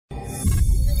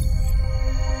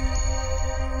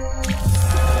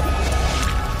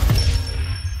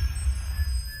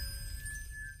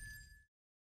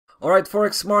Alright,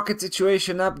 Forex market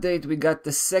situation update. We got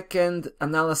the second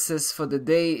analysis for the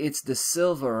day. It's the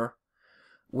silver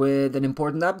with an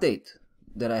important update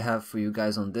that I have for you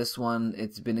guys on this one.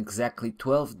 It's been exactly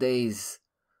 12 days.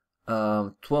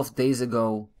 12 days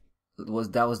ago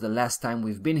that was the last time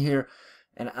we've been here,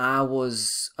 and I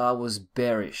was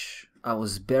bearish. I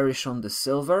was bearish on the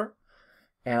silver,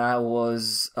 and I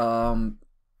was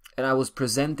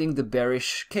presenting the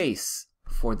bearish case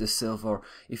for the silver.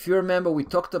 If you remember, we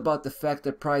talked about the fact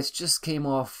that price just came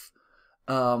off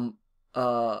a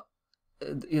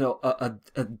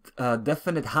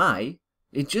definite high.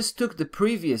 It just took the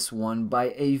previous one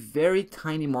by a very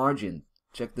tiny margin.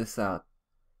 Check this out,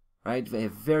 right? A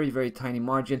very tiny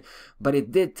margin, but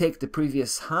it did take the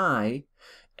previous high,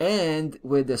 and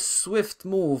with a swift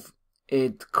move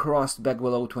it crossed back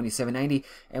below 2790,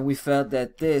 and we felt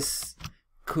that this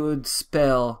could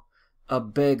spell a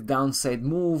big downside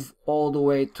move all the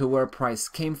way to where price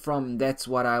came from. That's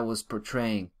what I was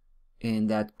portraying in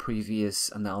that previous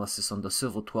analysis on the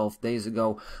silver 12 days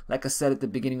ago. Like I said at the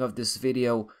beginning of this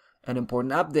video, an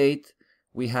important update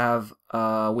we have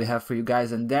for you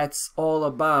guys, and that's all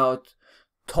about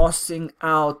tossing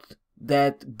out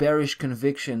that bearish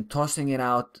conviction, tossing it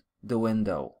out the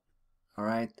window. All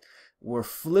right, we're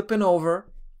flipping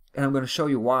over, and I'm going to show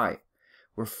you why.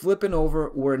 We're flipping over.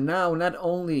 We're now not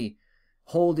only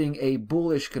holding a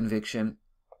bullish conviction,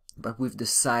 but we've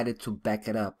decided to back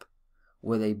it up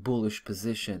with a bullish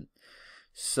position.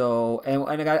 So, and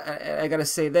I gotta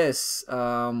say this,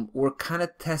 we're kind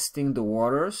of testing the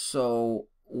waters. So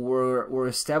we're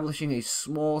establishing a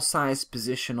small size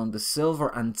position on the silver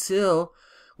until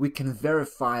we can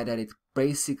verify that it's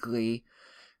basically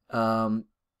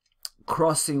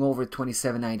crossing over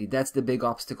 2790. That's the big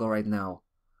obstacle right now.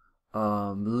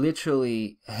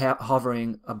 Literally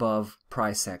hovering above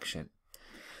price action.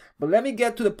 But let me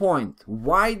get to the point.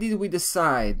 Why did we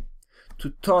decide to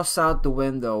toss out the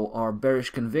window our bearish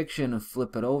conviction and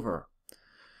flip it over?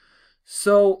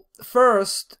 So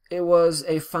first, it was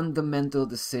a fundamental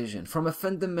decision. From a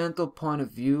fundamental point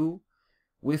of view,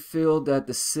 we feel that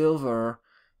the silver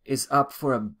is up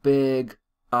for a big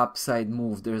upside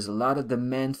move. There's a lot of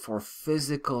demand for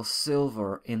physical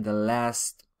silver in the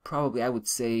last, probably I would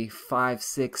say 5,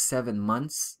 6, 7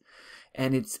 months,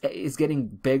 and it's getting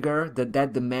bigger.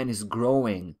 That demand is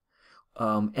growing.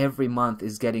 Every month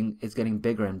is getting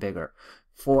bigger and bigger.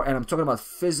 And I'm talking about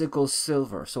physical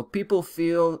silver. So people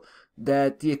feel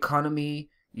that the economy,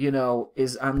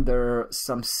 is under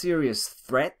some serious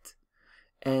threat,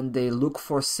 and they look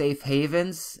for safe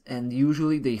havens, and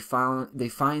usually they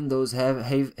find those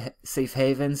safe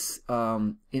havens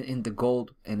in the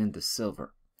gold and in the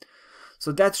silver.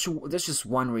 So that's just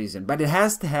one reason, but it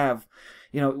has to have,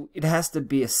 it has to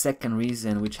be a second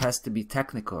reason, which has to be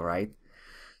technical, right?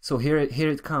 So here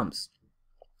it comes.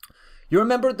 You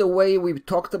remember the way we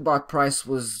talked about price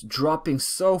was dropping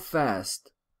so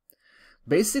fast,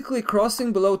 basically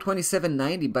crossing below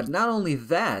 2790, but not only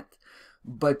that,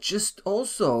 but just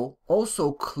also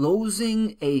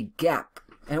closing a gap.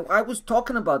 And I was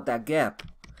talking about that gap.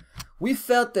 We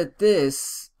felt that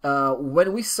this,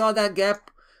 when we saw that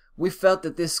gap, we felt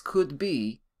that this could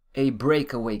be a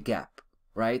breakaway gap,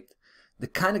 right? The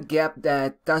kind of gap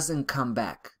that doesn't come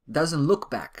back, doesn't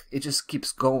look back. It just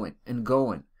keeps going and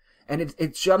going. And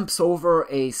it jumps over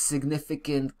a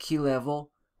significant key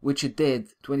level, which it did,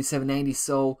 2790.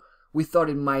 So we thought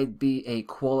it might be a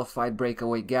qualified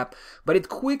breakaway gap, but it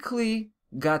quickly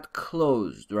got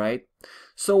closed, right?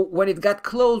 So when it got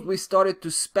closed, we started to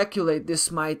speculate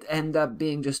this might end up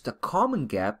being just a common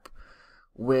gap,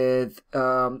 with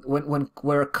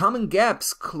where common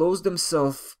gaps close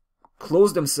themselves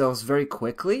very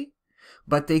quickly,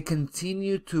 but they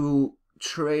continue to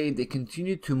trade, they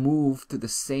continue to move to the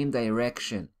same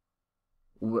direction,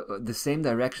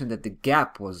 that the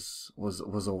gap was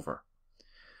over.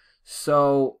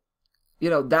 So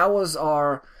that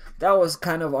was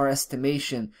kind of our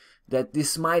estimation, that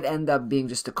this might end up being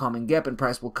just a common gap and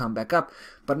price will come back up.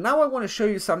 But now I want to show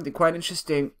you something quite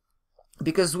interesting,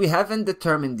 because we haven't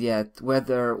determined yet what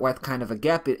kind of a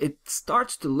gap it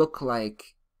starts to look like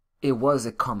it was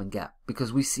a common gap,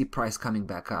 because we see price coming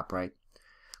back up, right?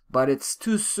 But it's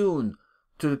too soon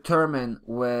to determine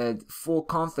with full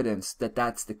confidence that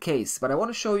that's the case. But I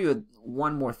want to show you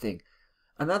one more thing,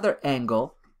 another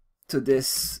angle to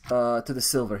this to the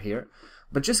silver here.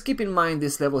 But just keep in mind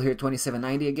this level here,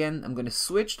 2790 again. I'm going to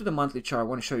switch to the monthly chart. I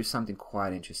want to show you something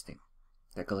quite interesting.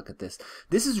 Take a look at this.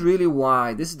 This is really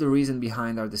why, this is the reason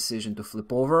behind our decision to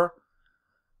flip over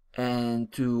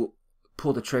and to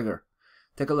pull the trigger.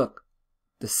 Take a look.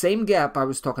 The same gap I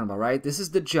was talking about, right? This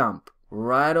is the jump.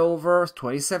 right over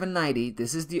 27.90.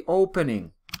 This is the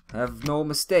opening. Have no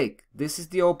mistake. This is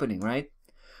the opening, right?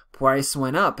 Price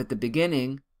went up at the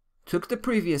beginning, took the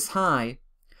previous high,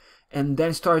 and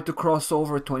then started to cross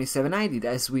over 27.90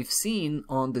 as we've seen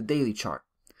on the daily chart.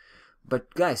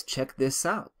 But guys, check this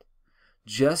out.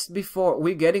 Just before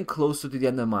we're getting closer to the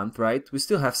end of the month, right? We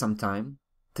still have some time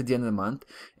to the end of the month,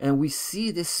 and we see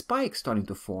this spike starting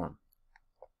to form.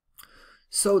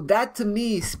 So that to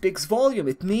me speaks volume.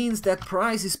 It means that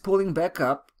price is pulling back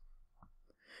up.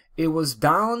 It was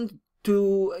down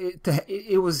to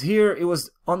it was here, it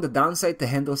was on the downside to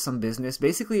handle some business.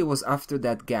 Basically, it was after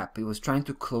that gap. It was trying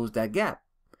to close that gap.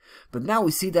 But now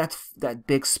we see that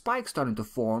big spike starting to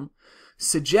form,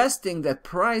 suggesting that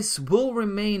price will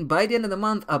remain by the end of the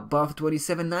month above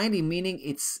 27.90, meaning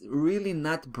it's really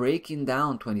not breaking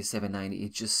down 27.90,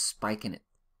 it's just spiking it.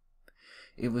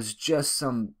 It was just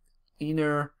some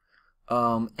inner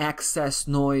excess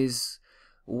noise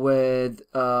with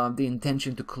the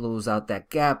intention to close out that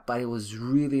gap, but it was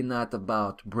really not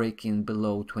about breaking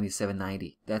below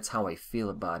 27.90. That's how I feel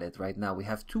about it right now. We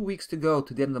have 2 weeks to go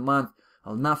to the end of the month.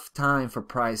 Enough time for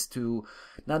price to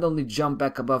not only jump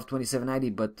back above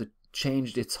 27.90, but to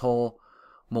change its whole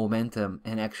momentum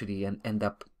and actually end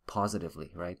up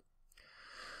positively, right?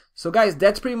 So guys,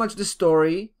 that's pretty much the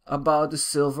story about the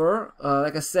silver.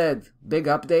 Like I said, big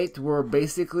update. We're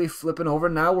basically flipping over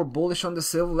now. We're bullish on the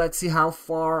silver. Let's see how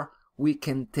far we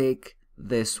can take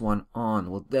this one on.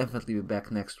 We'll definitely be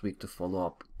back next week to follow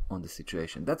up on the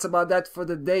situation. That's about that for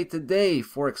the day today,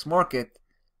 Forex market.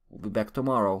 We'll be back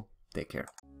tomorrow. Take care.